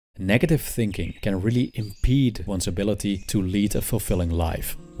Negative thinking can really impede one's ability to lead a fulfilling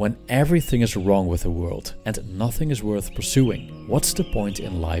life. When everything is wrong with the world and nothing is worth pursuing, what's the point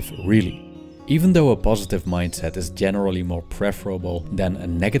in life really? Even though a positive mindset is generally more preferable than a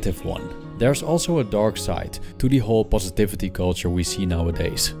negative one, there's also a dark side to the whole positivity culture we see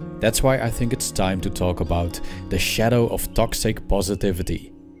nowadays. That's why I think it's time to talk about the shadow of toxic positivity.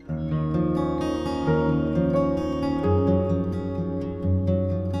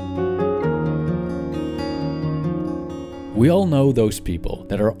 We all know those people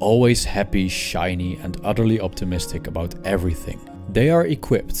that are always happy, shiny, and utterly optimistic about everything. They are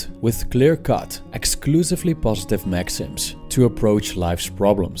equipped with clear-cut, exclusively positive maxims to approach life's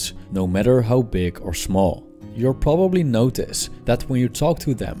problems, no matter how big or small. You'll probably notice that when you talk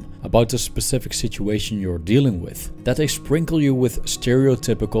to them about the specific situation you're dealing with, that they sprinkle you with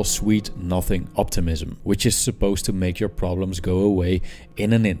stereotypical sweet nothing optimism, which is supposed to make your problems go away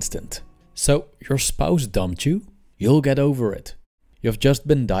in an instant. So, your spouse dumped you? You'll get over it. You've just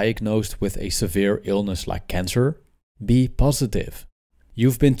been diagnosed with a severe illness like cancer? Be positive.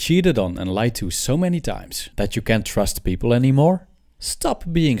 You've been cheated on and lied to so many times that you can't trust people anymore? Stop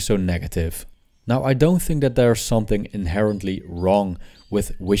being so negative. Now, I don't think that there's something inherently wrong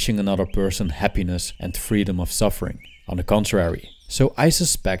with wishing another person happiness and freedom of suffering. On the contrary. So I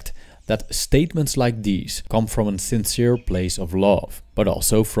suspect that statements like these come from a sincere place of love, but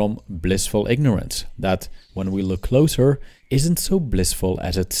also from blissful ignorance that, when we look closer, isn't so blissful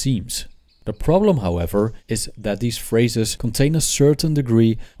as it seems. The problem, however, is that these phrases contain a certain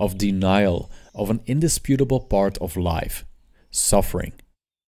degree of denial of an indisputable part of life: suffering.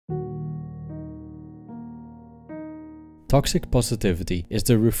 Toxic positivity is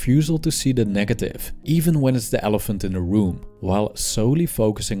the refusal to see the negative, even when it's the elephant in the room, while solely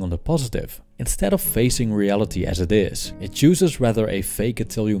focusing on the positive. Instead of facing reality as it is, it chooses rather a fake it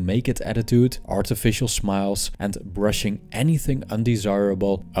till you make it attitude, artificial smiles, and brushing anything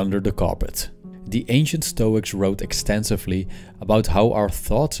undesirable under the carpet. The ancient Stoics wrote extensively about how our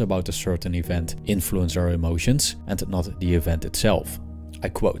thoughts about a certain event influence our emotions and not the event itself. I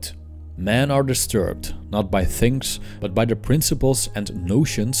quote, "Men are disturbed, not by things, but by the principles and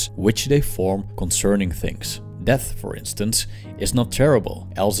notions which they form concerning things. Death, for instance, is not terrible,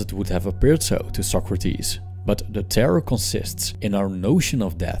 else it would have appeared so to Socrates. But the terror consists in our notion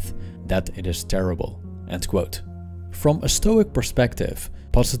of death, that it is terrible." End quote. From a Stoic perspective,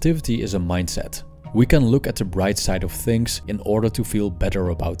 positivity is a mindset. We can look at the bright side of things in order to feel better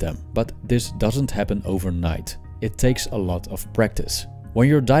about them, but this doesn't happen overnight. It takes a lot of practice. When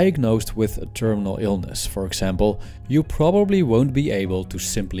you're diagnosed with a terminal illness, for example, you probably won't be able to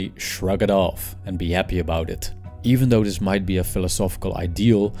simply shrug it off and be happy about it. Even though this might be a philosophical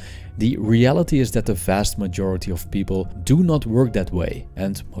ideal, the reality is that the vast majority of people do not work that way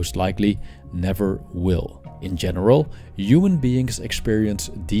and most likely never will. In general, human beings experience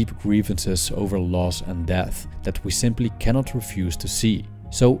deep grievances over loss and death that we simply cannot refuse to see.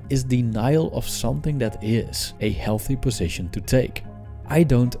 So, is denial of something that is a healthy position to take? I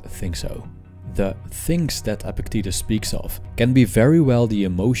don't think so. The things that Epictetus speaks of can be very well the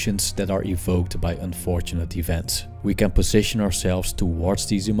emotions that are evoked by unfortunate events. We can position ourselves towards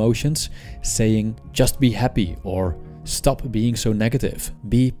these emotions, saying, just be happy, or stop being so negative,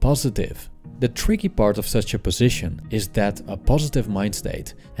 be positive. The tricky part of such a position is that a positive mind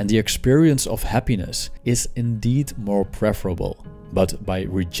state and the experience of happiness is indeed more preferable. But by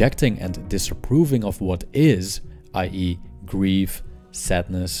rejecting and disapproving of what is, i.e. grief,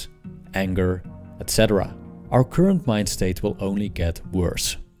 sadness, anger, etc., our current mind state will only get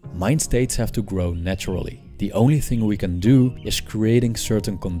worse. Mind states have to grow naturally. The only thing we can do is creating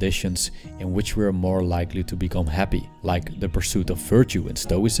certain conditions in which we are more likely to become happy, like the pursuit of virtue in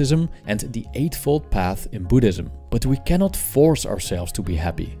Stoicism and the Eightfold Path in Buddhism. But we cannot force ourselves to be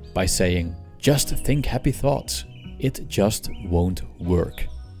happy by saying, just think happy thoughts. It just won't work.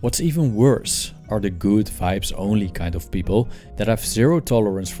 What's even worse are the good vibes only kind of people that have zero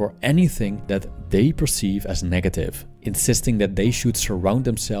tolerance for anything that they perceive as negative, insisting that they should surround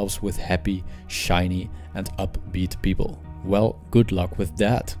themselves with happy, shiny, and upbeat people. Well, good luck with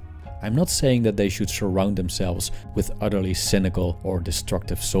that. I'm not saying that they should surround themselves with utterly cynical or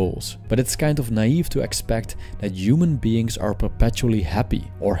destructive souls, but it's kind of naive to expect that human beings are perpetually happy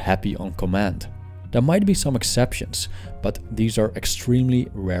or happy on command. There might be some exceptions, but these are extremely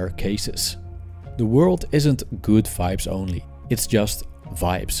rare cases. The world isn't good vibes only, it's just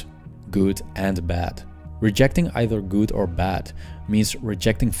vibes, good and bad. Rejecting either good or bad means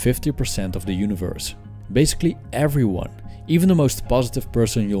rejecting 50% of the universe. Basically everyone, even the most positive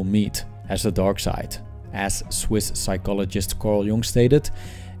person you'll meet, has a dark side. As Swiss psychologist Carl Jung stated,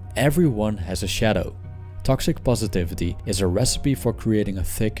 Everyone has a shadow. Toxic positivity is a recipe for creating a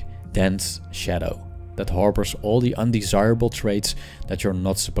thick, dense shadow that harbors all the undesirable traits that you're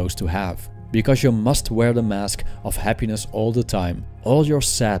not supposed to have. Because you must wear the mask of happiness all the time, all your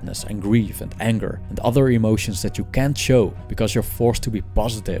sadness and grief and anger and other emotions that you can't show because you're forced to be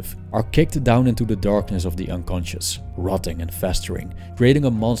positive are kicked down into the darkness of the unconscious, rotting and festering, creating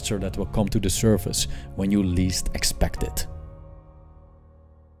a monster that will come to the surface when you least expect it.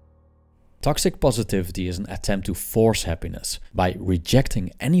 Toxic positivity is an attempt to force happiness by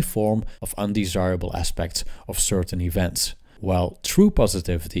rejecting any form of undesirable aspects of certain events, while true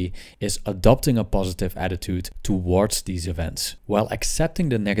positivity is adopting a positive attitude towards these events, while accepting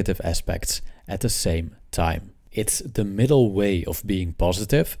the negative aspects at the same time. It's the middle way of being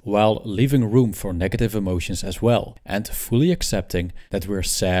positive while leaving room for negative emotions as well, and fully accepting that we're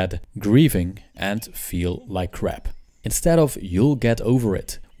sad, grieving, and feel like crap. Instead of "you'll get over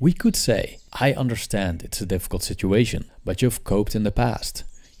it," we could say, "I understand it's a difficult situation, but you've coped in the past.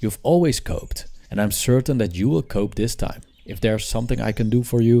 You've always coped, and I'm certain that you will cope this time. If there's something I can do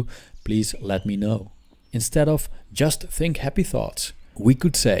for you, please let me know." Instead of "just think happy thoughts," we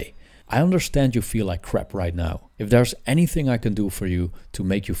could say, "I understand you feel like crap right now. If there's anything I can do for you to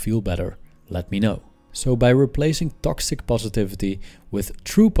make you feel better, let me know." So by replacing toxic positivity with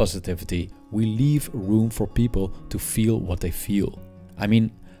true positivity, we leave room for people to feel what they feel. I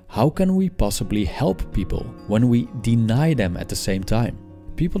mean, how can we possibly help people when we deny them at the same time?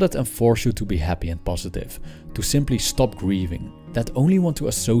 People that enforce you to be happy and positive, to simply stop grieving, that only want to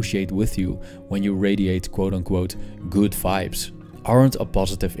associate with you when you radiate quote-unquote good vibes, aren't a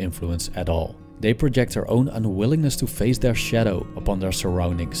positive influence at all. They project their own unwillingness to face their shadow upon their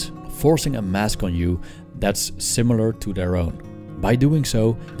surroundings, forcing a mask on you that's similar to their own. By doing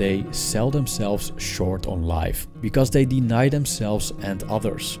so, they sell themselves short on life, because they deny themselves and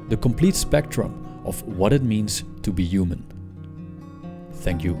others the complete spectrum of what it means to be human.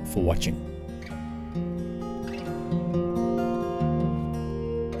 Thank you for watching.